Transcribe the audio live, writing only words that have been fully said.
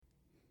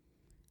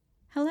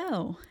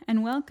Hello,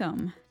 and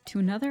welcome to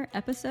another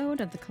episode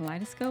of the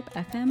Kaleidoscope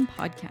FM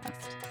podcast.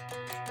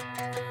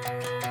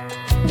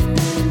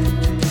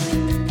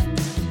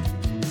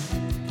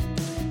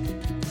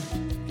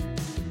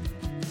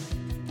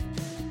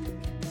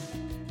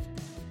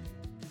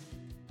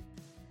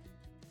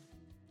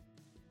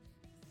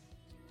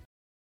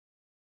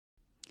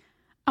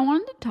 I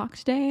wanted to talk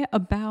today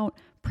about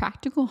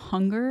practical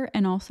hunger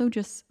and also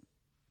just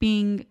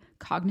being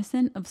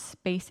cognizant of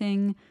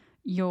spacing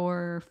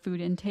your food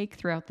intake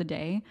throughout the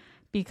day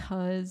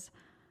because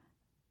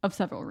of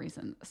several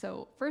reasons.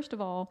 So first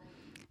of all,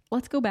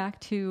 let's go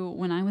back to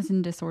when I was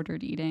in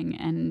disordered eating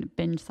and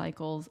binge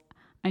cycles.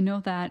 I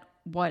know that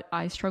what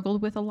I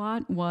struggled with a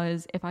lot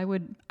was I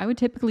would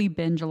typically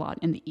binge a lot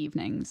in the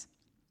evenings.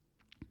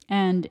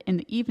 And in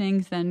the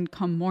evenings, then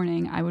come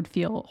morning, I would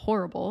feel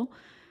horrible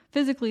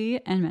physically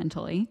and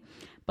mentally.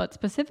 But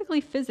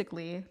specifically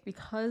physically,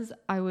 because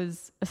I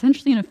was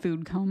essentially in a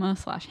food coma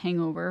 /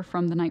 hangover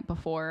from the night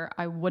before,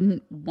 I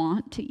wouldn't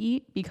want to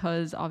eat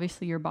because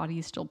obviously your body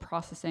is still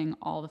processing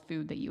all the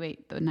food that you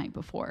ate the night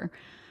before.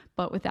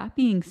 But with that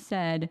being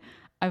said,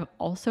 I've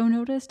also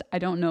noticed, I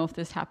don't know if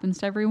this happens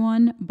to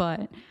everyone,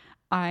 but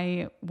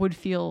I would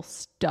feel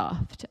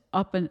stuffed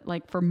up and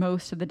for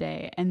most of the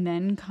day, and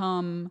then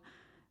come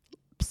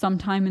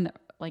sometime in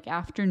the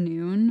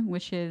afternoon,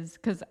 which is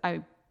because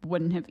I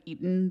wouldn't have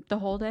eaten the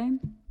whole day.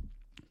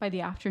 By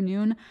the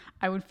afternoon,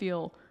 I would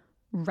feel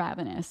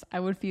ravenous. I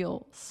would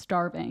feel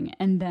starving.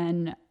 And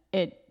then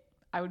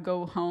I would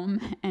go home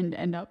and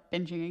end up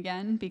binging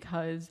again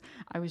because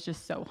I was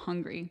just so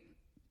hungry.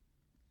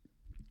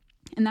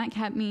 And that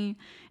kept me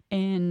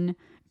in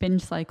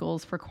binge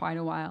cycles for quite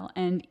a while.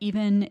 And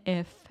even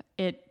if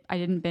I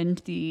didn't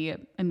binge the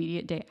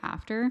immediate day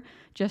after,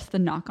 just the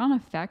knock-on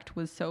effect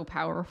was so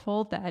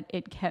powerful that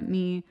it kept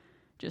me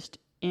just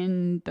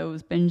in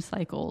those binge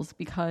cycles,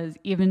 because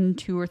even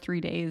 2 or 3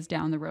 days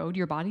down the road,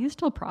 your body is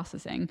still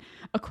processing.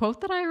 A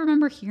quote that I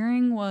remember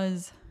hearing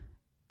was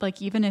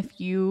even if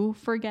you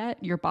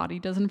forget, your body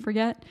doesn't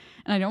forget.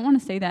 And I don't want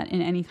to say that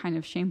in any kind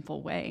of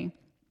shameful way,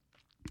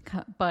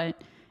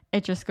 but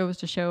it just goes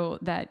to show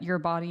that your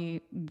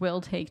body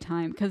will take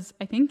time. Because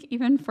I think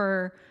even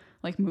for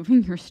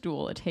moving your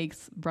stool, it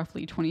takes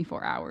roughly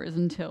 24 hours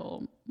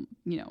until,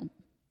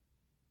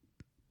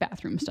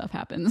 bathroom stuff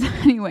happens.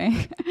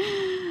 Anyway,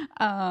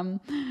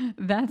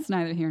 that's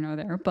neither here nor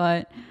there.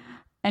 But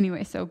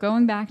anyway, so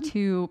going back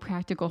to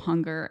practical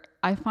hunger,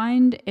 I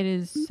find it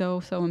is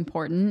so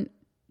important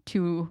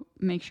to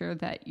make sure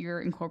that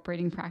you're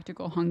incorporating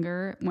practical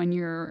hunger when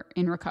you're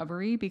in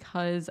recovery,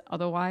 because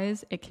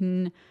otherwise it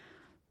can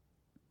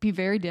be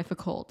very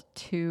difficult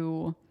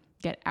to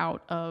get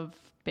out of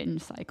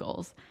binge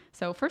cycles.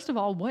 So first of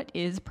all, what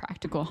is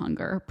practical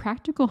hunger?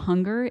 Practical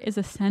hunger is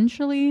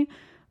essentially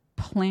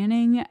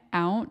planning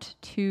out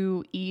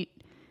to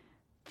eat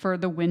for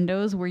the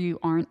windows where you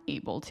aren't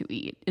able to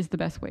eat, is the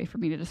best way for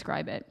me to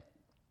describe it.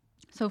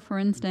 So for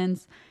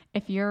instance,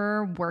 if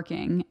you're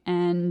working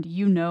and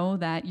you know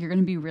that you're going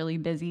to be really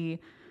busy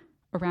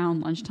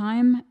around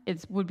lunchtime,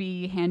 it would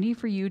be handy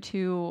for you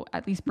to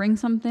at least bring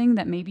something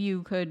that maybe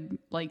you could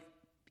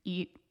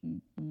eat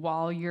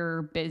while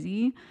you're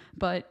busy.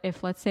 But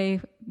if, let's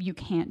say, you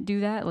can't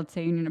do that, let's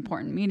say you're in an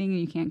important meeting and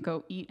you can't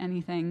go eat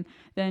anything,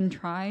 then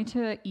try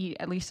to eat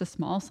at least a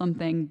small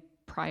something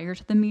prior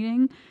to the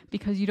meeting,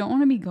 because you don't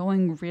want to be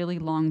going really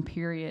long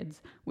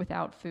periods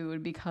without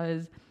food,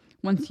 because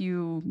once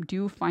you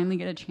do finally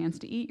get a chance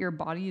to eat, your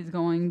body is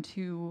going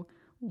to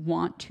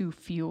want to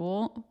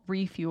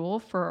refuel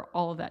for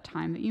all of that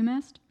time that you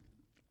missed,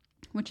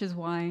 which is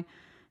why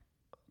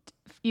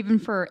even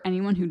for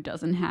anyone who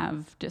doesn't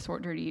have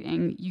disordered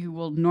eating, you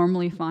will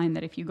normally find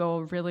that if you go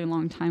a really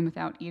long time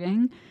without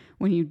eating,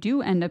 when you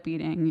do end up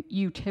eating,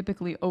 you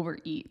typically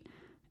overeat.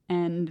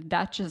 And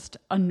that's just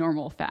a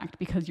normal fact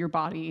because your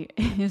body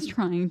is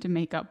trying to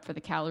make up for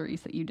the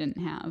calories that you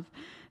didn't have.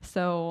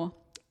 So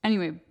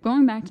anyway,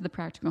 going back to the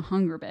practical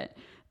hunger bit.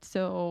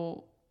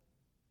 So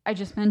I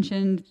just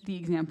mentioned the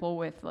example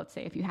with, let's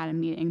say, if you had a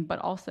meeting, but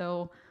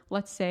also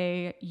let's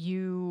say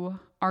you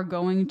are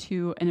going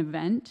to an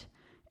event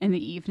in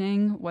the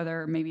evening,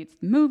 whether maybe it's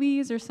the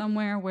movies or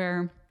somewhere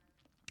where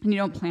you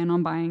don't plan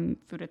on buying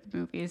food at the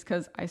movies,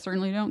 because I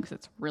certainly don't, because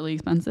it's really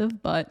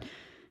expensive. But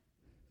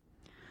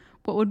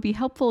what would be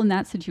helpful in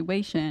that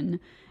situation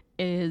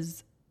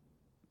is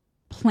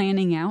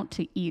planning out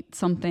to eat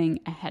something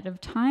ahead of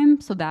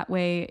time. So that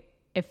way,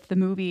 if the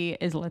movie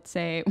is, let's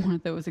say, one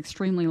of those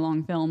extremely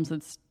long films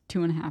that's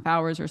 2.5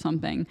 hours or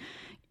something,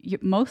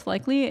 most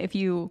likely, if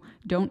you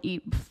don't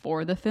eat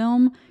before the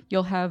film,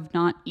 you'll have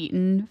not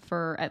eaten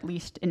for at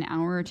least an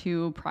hour or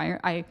two prior.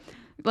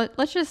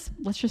 Let's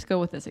just go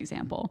with this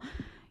example.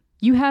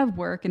 You have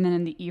work, and then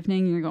in the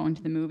evening you're going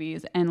to the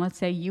movies, and let's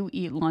say you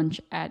eat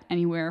lunch at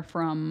anywhere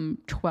from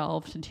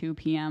 12 to 2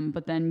 p.m.,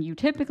 but then you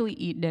typically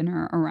eat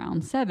dinner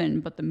around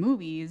 7, but the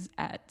movie's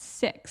at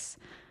 6.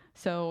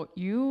 So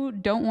you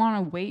don't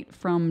want to wait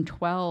from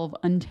 12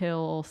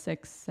 until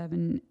 6,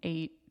 7,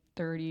 8,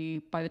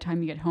 8:30 by the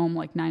time you get home,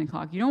 like 9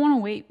 o'clock. You don't want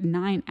to wait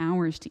 9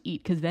 hours to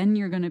eat, because then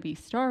you're going to be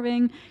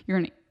starving. You're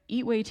going to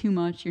eat way too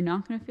much. You're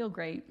not going to feel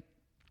great.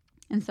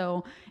 And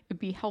so it'd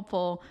be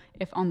helpful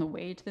if on the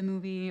way to the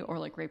movie or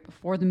like right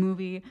before the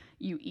movie,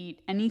 you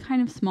eat any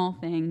kind of small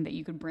thing that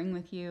you could bring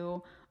with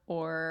you,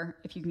 or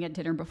if you can get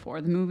dinner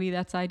before the movie,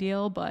 that's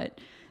ideal. But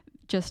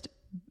just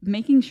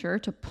making sure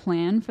to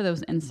plan for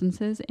those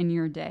instances in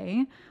your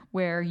day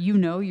where you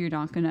know you're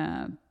not going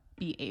to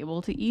be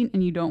able to eat,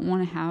 and you don't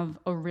want to have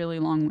a really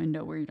long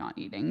window where you're not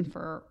eating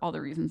for all the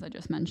reasons I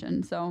just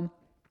mentioned. So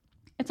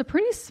it's a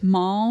pretty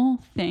small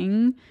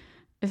thing.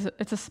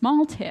 It's a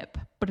small tip,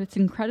 but it's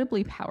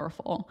incredibly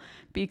powerful,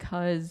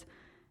 because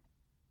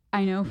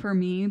I know for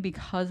me,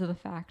 because of the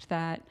fact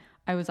that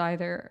I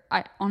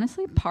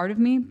honestly, part of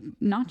me,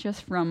 not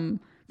just from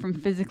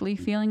physically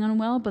feeling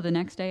unwell, but the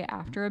next day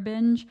after a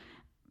binge,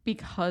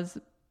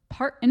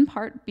 in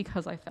part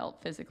because I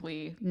felt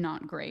physically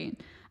not great,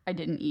 I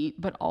didn't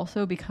eat, but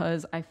also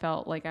because I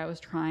felt like I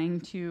was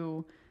trying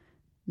to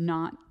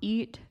not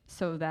eat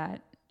so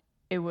that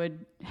it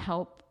would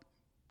help,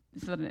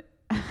 so that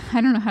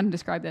I don't know how to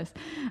describe this,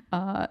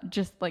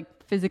 just like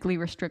physically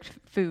restrict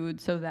food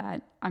so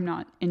that I'm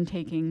not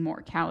intaking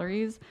more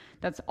calories.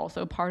 That's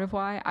also part of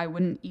why I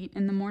wouldn't eat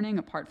in the morning,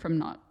 apart from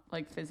not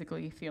like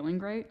physically feeling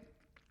great.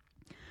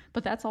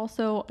 But that's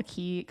also a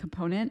key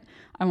component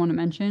I want to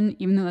mention,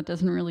 even though that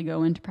doesn't really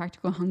go into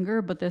practical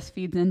hunger, but this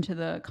feeds into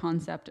the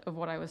concept of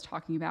what I was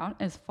talking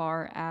about as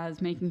far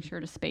as making sure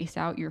to space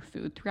out your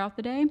food throughout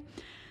the day.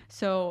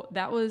 So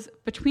that was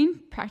between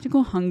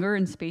practical hunger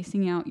and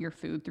spacing out your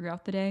food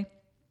throughout the day.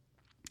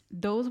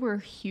 Those were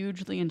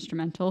hugely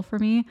instrumental for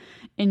me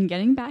in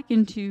getting back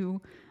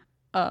into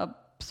a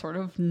sort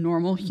of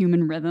normal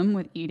human rhythm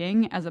with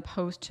eating, as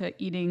opposed to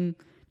eating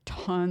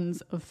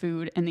tons of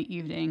food in the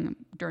evening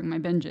during my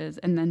binges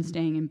and then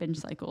staying in binge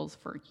cycles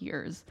for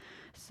years.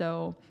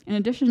 So in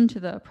addition to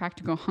the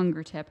practical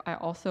hunger tip, I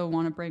also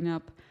want to bring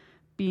up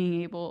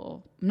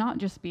not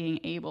just being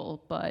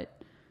able,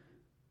 but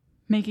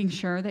making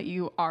sure that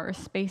you are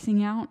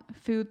spacing out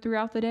food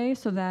throughout the day.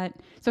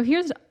 So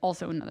here's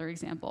also another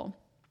example.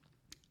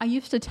 I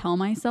used to tell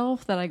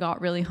myself that I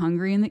got really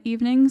hungry in the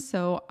evening,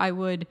 so I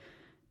would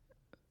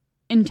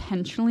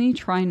intentionally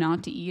try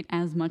not to eat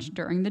as much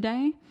during the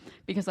day,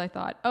 because I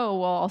thought, oh,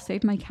 well, I'll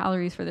save my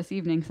calories for this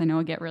evening because I know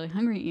I get really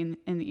hungry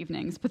in the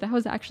evenings. But that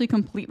was actually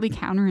completely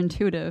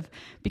counterintuitive,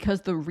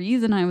 because the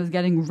reason I was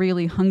getting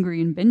really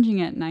hungry and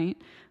binging at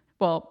night,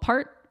 well,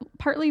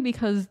 partly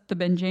because the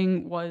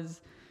binging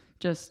was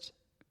just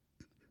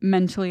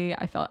mentally,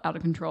 I felt out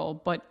of control.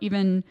 But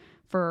even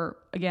for,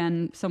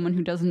 again, someone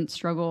who doesn't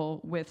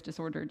struggle with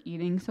disordered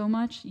eating so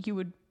much, you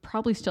would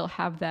probably still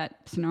have that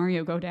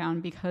scenario go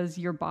down, because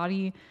your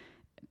body,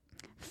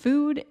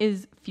 food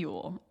is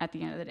fuel at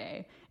the end of the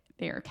day.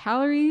 They are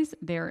calories,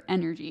 they are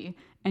energy,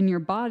 and your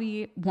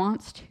body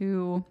wants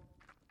to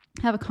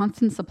have a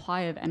constant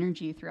supply of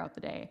energy throughout the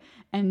day.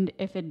 And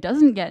if it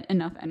doesn't get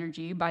enough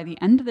energy by the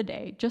end of the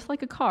day, just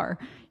like a car,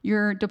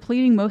 you're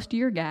depleting most of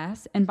your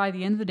gas. And by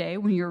the end of the day,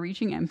 when you're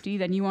reaching empty,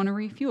 then you want to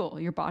refuel.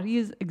 Your body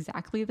is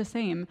exactly the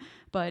same.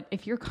 But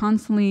if you're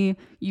constantly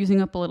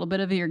using up a little bit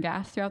of your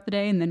gas throughout the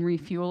day and then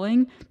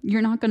refueling,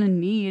 you're not going to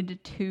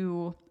need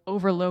to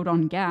overload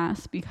on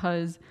gas,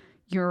 because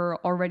you're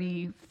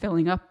already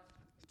filling up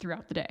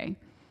throughout the day.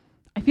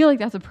 I feel like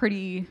that's a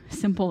pretty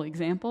simple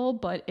example,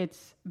 but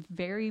it's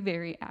very,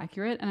 very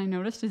accurate. And I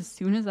noticed as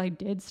soon as I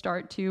did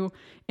start to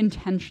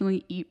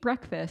intentionally eat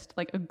breakfast,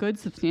 like a good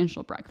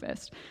substantial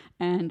breakfast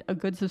and a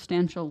good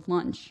substantial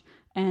lunch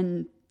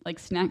and like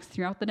snacks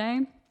throughout the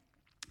day,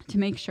 to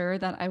make sure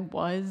that I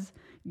was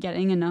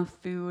getting enough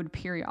food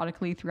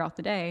periodically throughout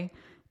the day,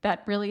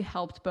 that really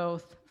helped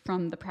both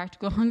from the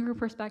practical hunger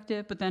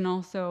perspective, but then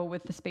also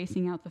with the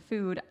spacing out the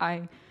food,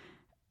 I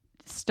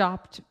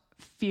stopped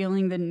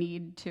feeling the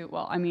need to,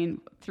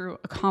 through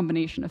a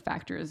combination of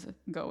factors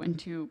go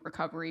into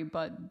recovery,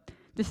 but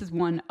this is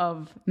one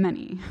of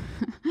many.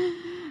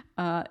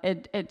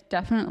 It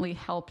definitely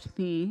helped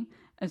me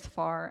as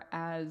far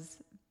as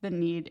the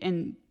need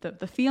and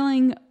the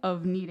feeling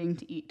of needing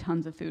to eat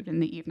tons of food in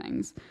the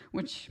evenings,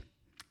 which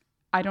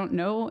I don't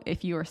know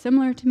if you are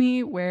similar to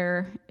me,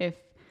 where if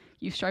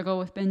you struggle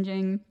with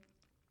binging,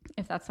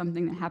 if that's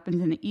something that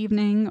happens in the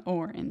evening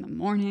or in the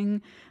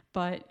morning,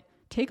 but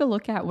take a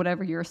look at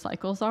whatever your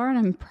cycles are, and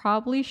I'm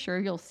probably sure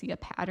you'll see a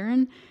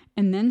pattern,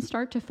 and then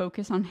start to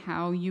focus on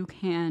how you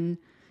can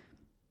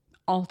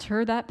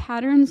alter that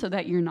pattern so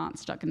that you're not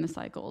stuck in the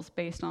cycles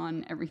based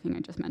on everything I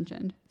just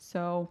mentioned.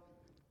 So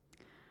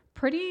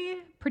pretty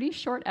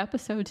short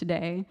episode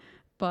today,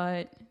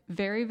 but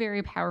very,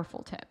 very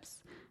powerful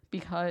tips,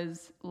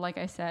 because like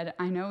I said,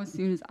 I know as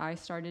soon as I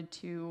started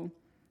to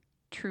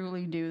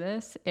truly do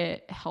this,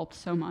 it helped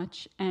so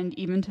much. And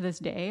even to this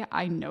day,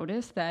 I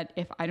notice that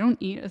if I don't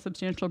eat a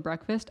substantial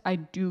breakfast, I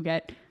do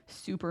get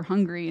super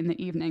hungry in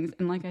the evenings.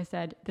 And like I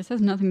said, this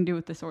has nothing to do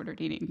with disordered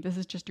eating. This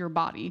is just your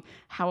body,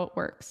 how it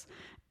works.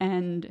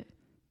 And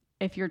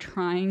if you're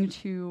trying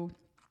to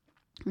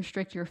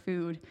restrict your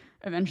food,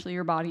 eventually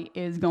your body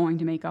is going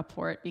to make up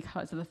for it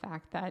because of the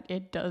fact that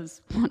it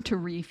does want to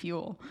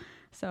refuel.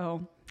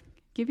 So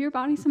give your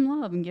body some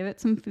love and give it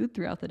some food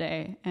throughout the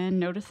day and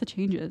notice the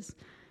changes.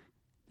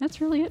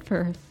 That's really it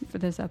for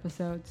this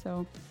episode.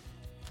 So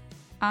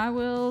I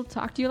will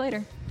talk to you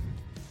later.